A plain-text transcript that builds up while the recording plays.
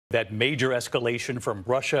That major escalation from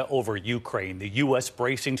Russia over Ukraine, the U.S.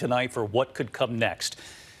 bracing tonight for what could come next.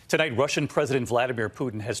 Tonight, Russian President Vladimir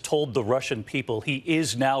Putin has told the Russian people he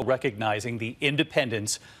is now recognizing the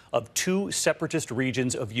independence of two separatist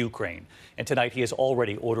regions of Ukraine. And tonight, he has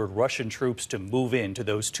already ordered Russian troops to move into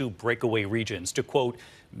those two breakaway regions to, quote,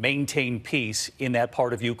 maintain peace in that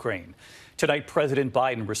part of Ukraine. Tonight, President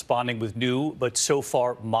Biden responding with new but so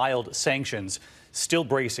far mild sanctions, still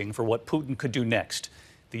bracing for what Putin could do next.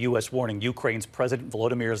 The U.S. warning Ukraine's President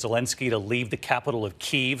Volodymyr Zelensky to leave the capital of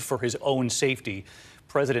Kyiv for his own safety.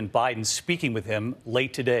 President Biden speaking with him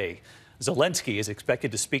late today. Zelensky is expected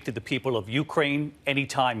to speak to the people of Ukraine any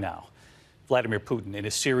time now. Vladimir Putin, in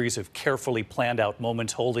a series of carefully planned out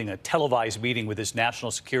moments, holding a televised meeting with his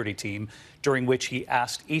national security team, during which he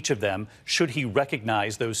asked each of them should he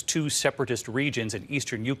recognize those two separatist regions in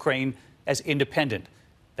eastern Ukraine as independent.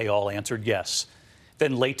 They all answered yes.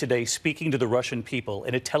 Then late today, speaking to the Russian people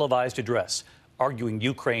in a televised address, arguing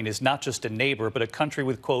Ukraine is not just a neighbor, but a country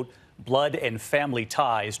with, quote, blood and family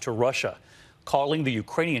ties to Russia, calling the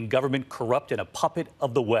Ukrainian government corrupt and a puppet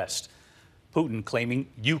of the West. Putin claiming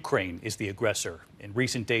Ukraine is the aggressor. In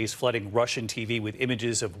recent days, flooding Russian TV with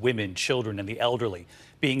images of women, children, and the elderly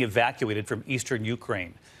being evacuated from eastern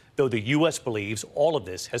Ukraine. Though the U.S. believes all of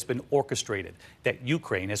this has been orchestrated, that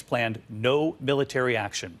Ukraine has planned no military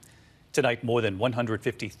action. Tonight, more than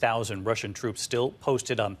 150,000 Russian troops still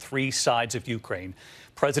posted on three sides of Ukraine.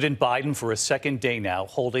 President Biden, for a second day now,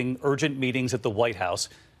 holding urgent meetings at the White House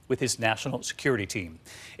with his national security team.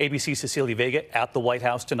 ABC's Cecilia Vega at the White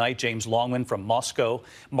House tonight. James Longman from Moscow.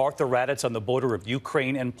 Martha Raddatz on the border of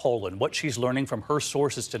Ukraine and Poland. What she's learning from her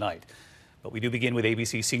sources tonight. But we do begin with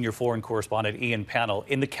ABC senior foreign correspondent Ian Pannell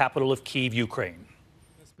in the capital of Kyiv, Ukraine.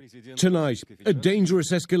 Tonight, a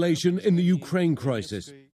dangerous escalation in the Ukraine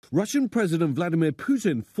crisis. Russian President Vladimir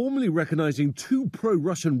Putin formally recognizing two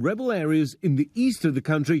pro-Russian rebel areas in the east of the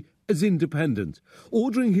country as independent,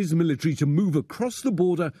 ordering his military to move across the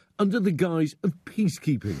border under the guise of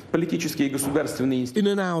peacekeeping. In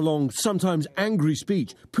an hour-long, sometimes angry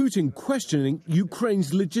speech, Putin questioning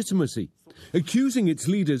Ukraine's legitimacy, accusing its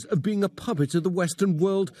leaders of being a puppet of the Western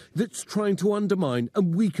world that's trying to undermine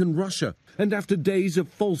and weaken Russia. And after days of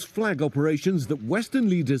false flag operations that Western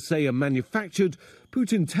leaders say are manufactured,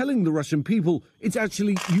 Putin telling the Russian people it's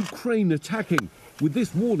actually Ukraine attacking, with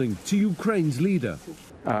this warning to Ukraine's leader.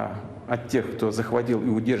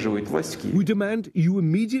 We demand you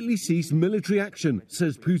immediately cease military action,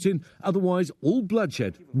 says Putin, otherwise all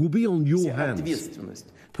bloodshed will be on your hands.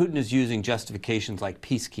 Putin is using justifications like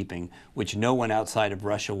peacekeeping, which no one outside of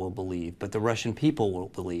Russia will believe, but the Russian people will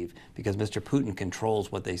believe, because Mr. Putin controls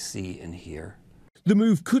what they see and hear. The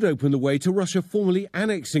move could open the way to Russia formally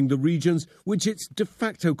annexing the regions which it's de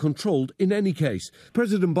facto controlled in any case.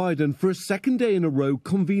 President Biden, for a second day in a row,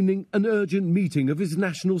 convening an urgent meeting of his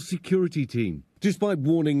national security team. Despite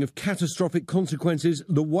warning of catastrophic consequences,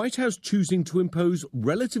 the White House choosing to impose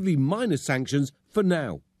relatively minor sanctions for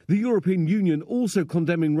now. The European Union also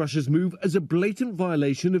condemning Russia's move as a blatant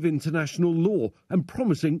violation of international law and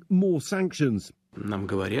promising more sanctions.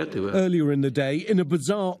 Earlier in the day, in a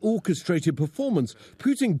bizarre orchestrated performance,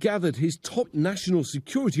 Putin gathered his top national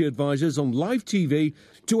security advisors on live TV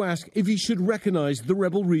to ask if he should recognize the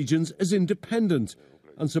rebel regions as independent.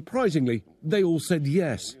 Unsurprisingly, they all said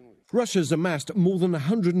yes. Russia's amassed more than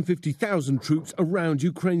 150,000 troops around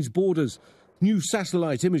Ukraine's borders. New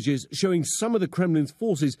satellite images showing some of the Kremlin's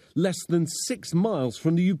forces less than 6 miles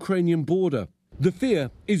from the Ukrainian border. The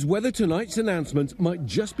fear is whether tonight's announcement might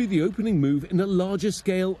just be the opening move in a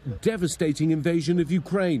larger-scale, devastating invasion of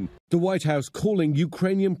Ukraine. The White House calling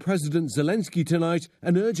Ukrainian President Zelensky tonight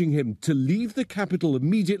and urging him to leave the capital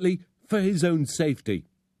immediately for his own safety.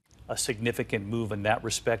 A significant move in that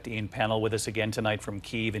respect. Ian Pannell with us again tonight from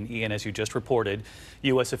Kyiv. And Ian, as you just reported,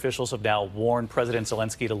 U.S. officials have now warned President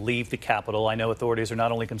Zelensky to leave the capital. I know authorities are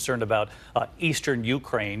not only concerned about eastern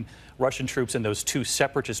Ukraine. Russian troops in those two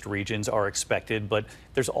separatist regions are expected, but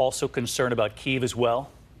there's also concern about Kyiv as well.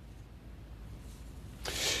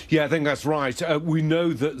 Yeah, I think that's right. We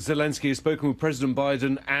know that Zelensky has spoken with President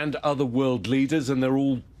Biden and other world leaders, and they're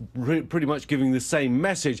all pretty much giving the same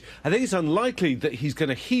message. I think it's unlikely that he's going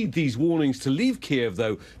to heed these warnings to leave Kiev,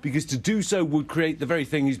 though, because to do so would create the very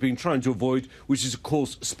thing he's been trying to avoid, which is, of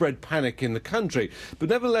course, spread panic in the country. But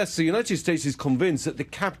nevertheless, the United States is convinced that the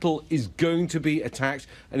capital is going to be attacked,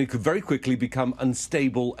 and it could very quickly become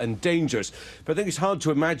unstable and dangerous. But I think it's hard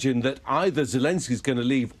to imagine that either Zelensky is going to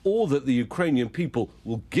leave or that the Ukrainian people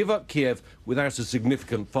will give up Kiev without a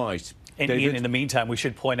significant fight. And Ian, in the meantime, we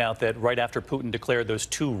should point out that right after Putin declared those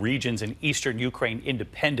two regions in eastern Ukraine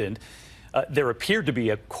independent, There appeared to be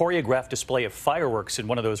a choreographed display of fireworks in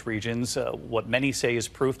one of those regions, what many say is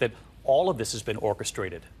proof that all of this has been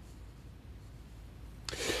orchestrated.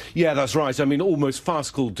 Yeah, that's right. I mean, almost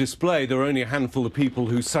farcical display. There were only a handful of people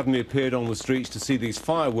who suddenly appeared on the streets to see these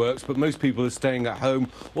fireworks, but most people are staying at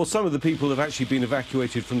home, or some of the people have actually been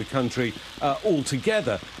evacuated from the country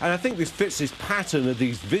altogether. And I think this fits this pattern of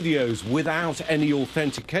these videos without any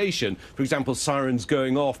authentication. For example, sirens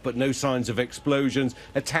going off, but no signs of explosions,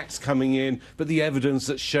 attacks coming in, but the evidence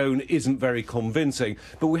that's shown isn't very convincing.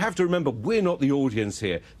 But we have to remember, we're not the audience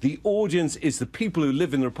here. The audience is the people who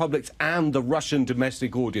live in the republics and the Russian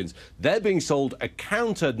domestic audience. They're being sold a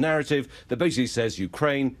counter narrative that basically says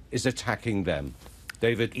Ukraine is attacking them.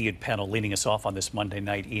 David? Ian Pennell leading us off on this Monday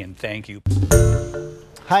night. Ian, thank you.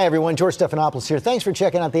 Hi, everyone. George Stephanopoulos here. Thanks for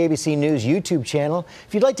checking out the ABC News YouTube channel.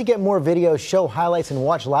 If you'd like to get more videos, show highlights, and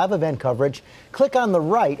watch live event coverage, click on the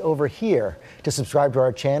right over here to subscribe to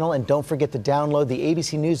our channel. And don't forget to download the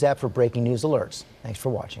ABC News app for breaking news alerts. Thanks for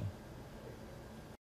watching.